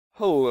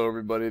Hello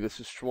everybody, this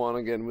is Schwan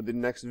again with the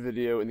next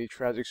video in the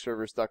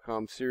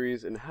TragicServers.com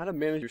series and how to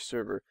manage your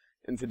server.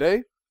 And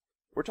today,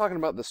 we're talking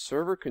about the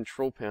server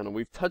control panel.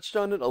 We've touched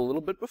on it a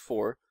little bit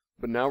before,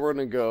 but now we're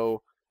going to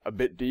go a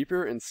bit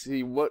deeper and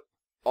see what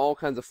all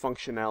kinds of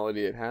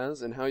functionality it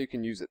has and how you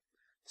can use it.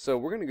 So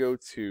we're going to go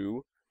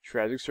to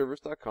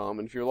TragicServers.com,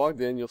 and if you're logged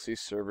in, you'll see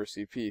Server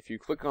CP. If you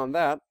click on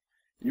that,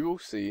 you will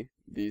see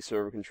the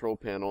server control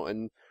panel,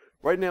 and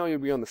right now you'll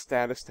be on the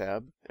status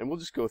tab, and we'll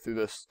just go through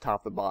this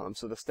top to bottom.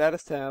 So the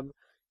status tab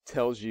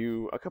tells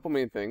you a couple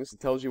main things. It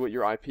tells you what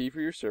your IP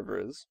for your server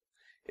is.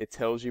 It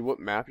tells you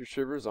what map your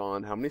server is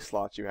on, how many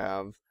slots you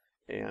have,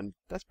 and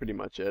that's pretty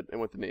much it,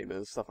 and what the name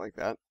is, stuff like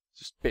that.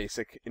 Just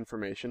basic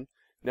information.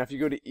 Now if you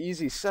go to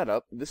easy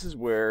setup, this is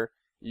where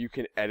you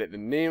can edit the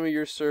name of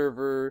your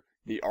server,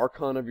 the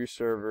archon of your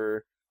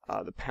server,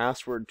 the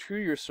password to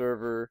your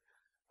server.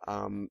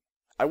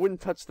 I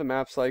wouldn't touch the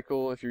map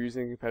cycle if you're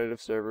using a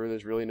competitive server.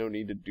 There's really no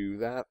need to do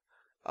that.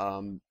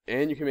 And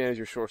you can manage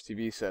your Source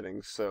TV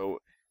settings. So,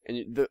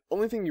 the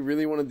only thing you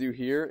really want to do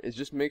here is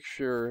just make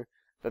sure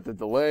that the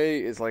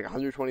delay is like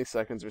 120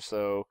 seconds or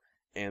so,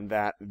 and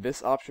that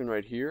this option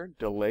right here,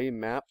 delay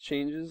map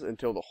changes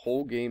until the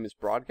whole game is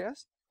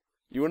broadcast.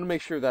 You want to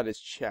make sure that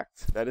is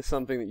checked. That is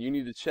something that you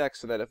need to check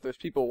so that if there's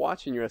people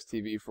watching your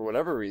STV for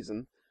whatever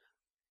reason,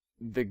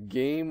 the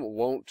game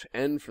won't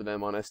end for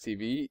them on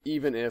STV,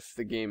 even if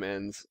the game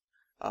ends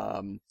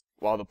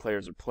while the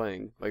players are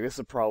playing. Like, this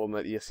is a problem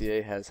that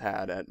ESEA has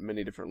had at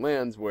many different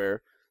lands,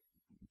 where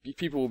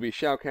people will be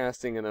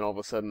shoutcasting and then all of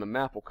a sudden the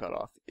map will cut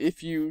off.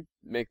 If you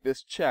make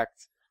this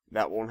checked,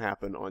 that won't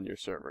happen on your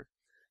server.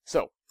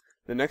 So,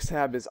 the next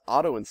tab is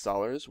auto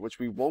installers, which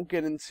we won't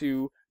get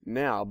into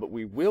now, but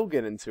we will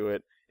get into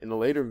it in a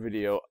later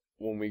video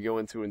when we go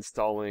into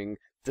installing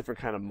different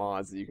kind of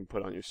mods that you can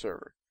put on your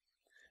server.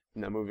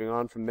 Now moving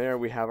on from there,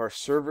 we have our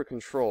server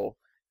control,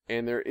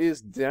 and there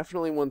is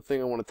definitely one thing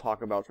I want to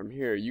talk about from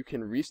here. You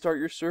can restart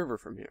your server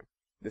from here.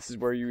 This is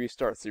where you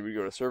restart. So you would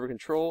go to server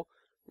control,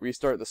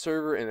 restart the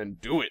server, and then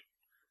do it,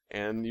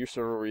 and your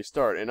server will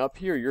restart. And up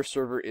here, your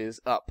server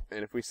is up.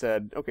 And if we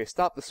said, okay,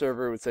 stop the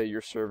server, it would say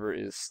your server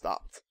is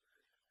stopped.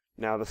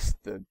 Now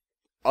the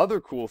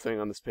other cool thing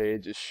on this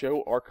page is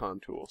show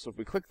archon tool. So if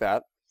we click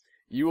that,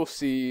 you will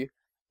see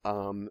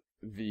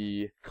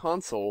the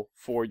console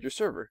for your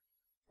server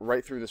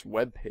right through this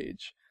web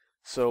page.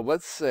 So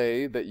let's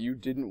say that you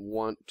didn't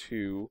want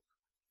to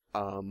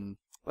launch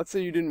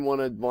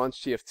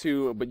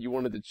TF2, but you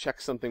wanted to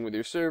check something with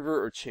your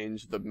server or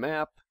change the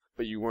map,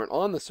 but you weren't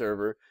on the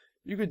server.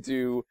 You could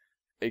do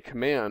a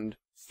command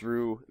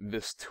through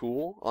this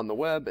tool on the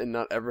web and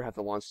not ever have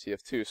to launch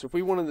TF2. So if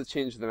we wanted to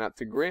change the map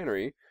to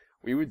Granary,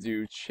 we would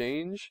do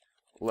change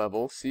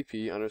level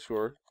cp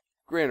underscore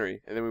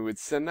Granary, and then we would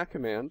send that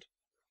command,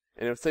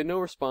 and it would say no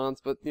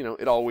response, but you know,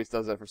 it always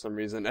does that for some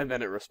reason, and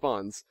then it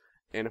responds.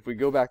 And if we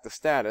go back to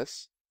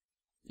status,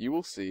 you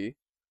will see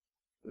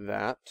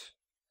that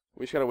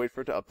we just gotta wait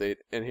for it to update,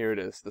 and here it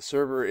is. The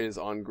server is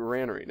on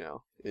Granary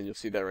now, and you'll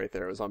see that right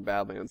there. It was on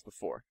Badlands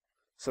before.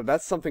 So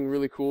that's something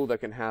really cool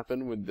that can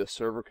happen with the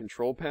server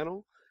control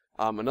panel.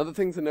 Another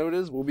thing to note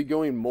is we'll be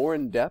going more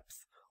in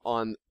depth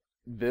on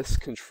this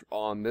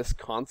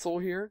console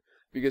here,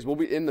 because we'll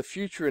be in the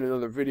future in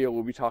another video.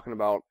 We'll be talking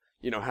about,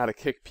 you know, how to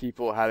kick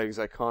people, how to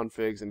exec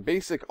configs, and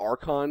basic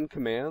archon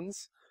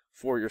commands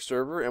for your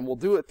server, and we'll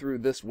do it through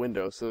this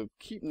window. So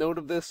keep note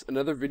of this.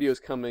 Another video is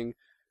coming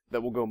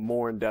that will go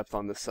more in depth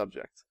on this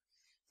subject.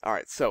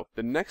 Alright, so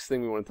the next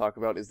thing we want to talk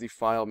about is the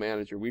file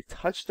manager. We've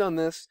touched on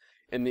this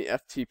in the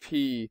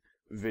FTP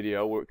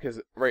video,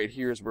 because right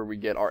here is where we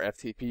get our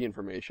FTP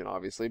information,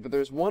 obviously, but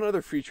there's one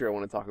other feature I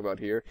want to talk about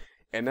here,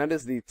 and that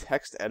is the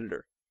text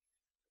editor.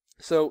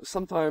 So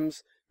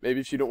sometimes,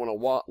 maybe if you don't want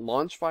to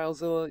launch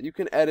FileZilla, you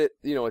can edit,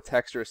 you know, a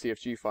text or a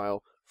CFG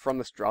file from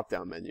this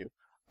drop-down menu.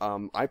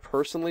 I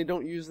personally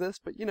don't use this,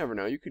 but you never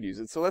know, you could use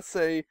it. So let's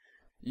say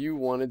you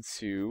wanted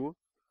to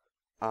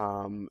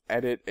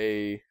edit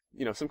a,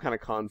 you know, some kind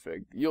of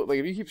config. Like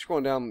if you keep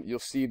scrolling down, you'll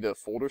see the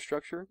folder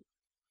structure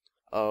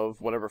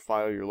of whatever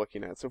file you're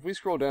looking at. So if we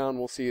scroll down,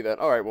 we'll see that,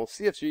 alright, well,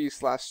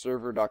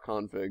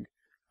 cfg/server.config.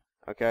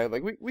 Okay,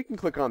 like we can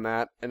click on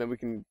that, and then we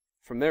can,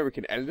 from there we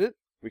can edit it,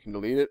 we can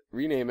delete it,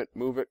 rename it,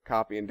 move it,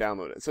 copy, and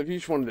download it. So if you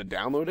just wanted to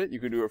download it, you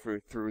could do it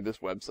through this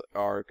website,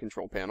 our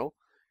control panel.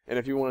 And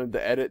if you wanted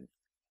to edit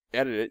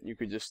it, you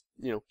could just,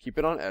 you know, keep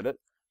it on edit,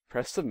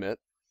 press submit,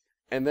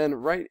 and then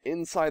right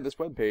inside this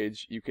web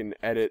page, you can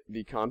edit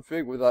the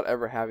config without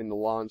ever having to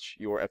launch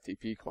your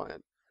FTP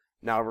client.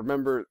 Now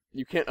remember,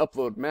 you can't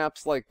upload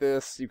maps like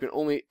this, you can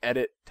only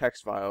edit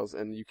text files,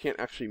 and you can't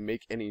actually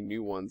make any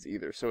new ones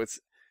either. So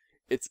it's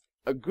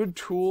a good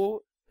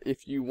tool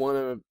if you want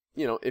to,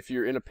 you know, if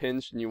you're in a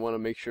pinch and you want to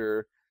make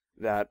sure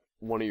that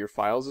one of your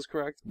files is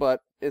correct,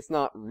 but it's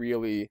not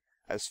really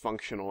as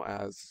functional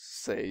as,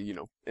 say, you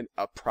know,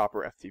 a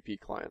proper FTP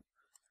client.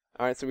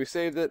 Alright, so we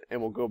saved it,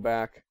 and we'll go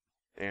back,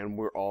 and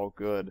we're all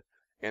good.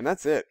 And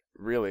that's it,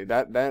 really.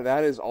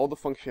 That is all the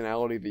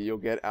functionality that you'll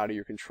get out of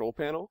your control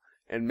panel.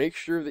 And make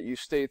sure that you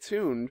stay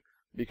tuned,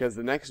 because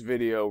the next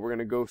video we're going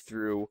to go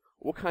through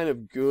what kind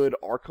of good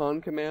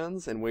Archon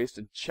commands and ways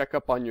to check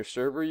up on your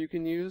server you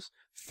can use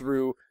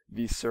through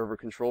the server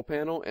control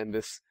panel and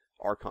this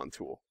Archon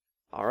tool.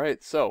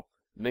 Alright, so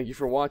thank you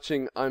for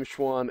watching. I'm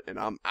Schwan, and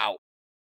I'm out.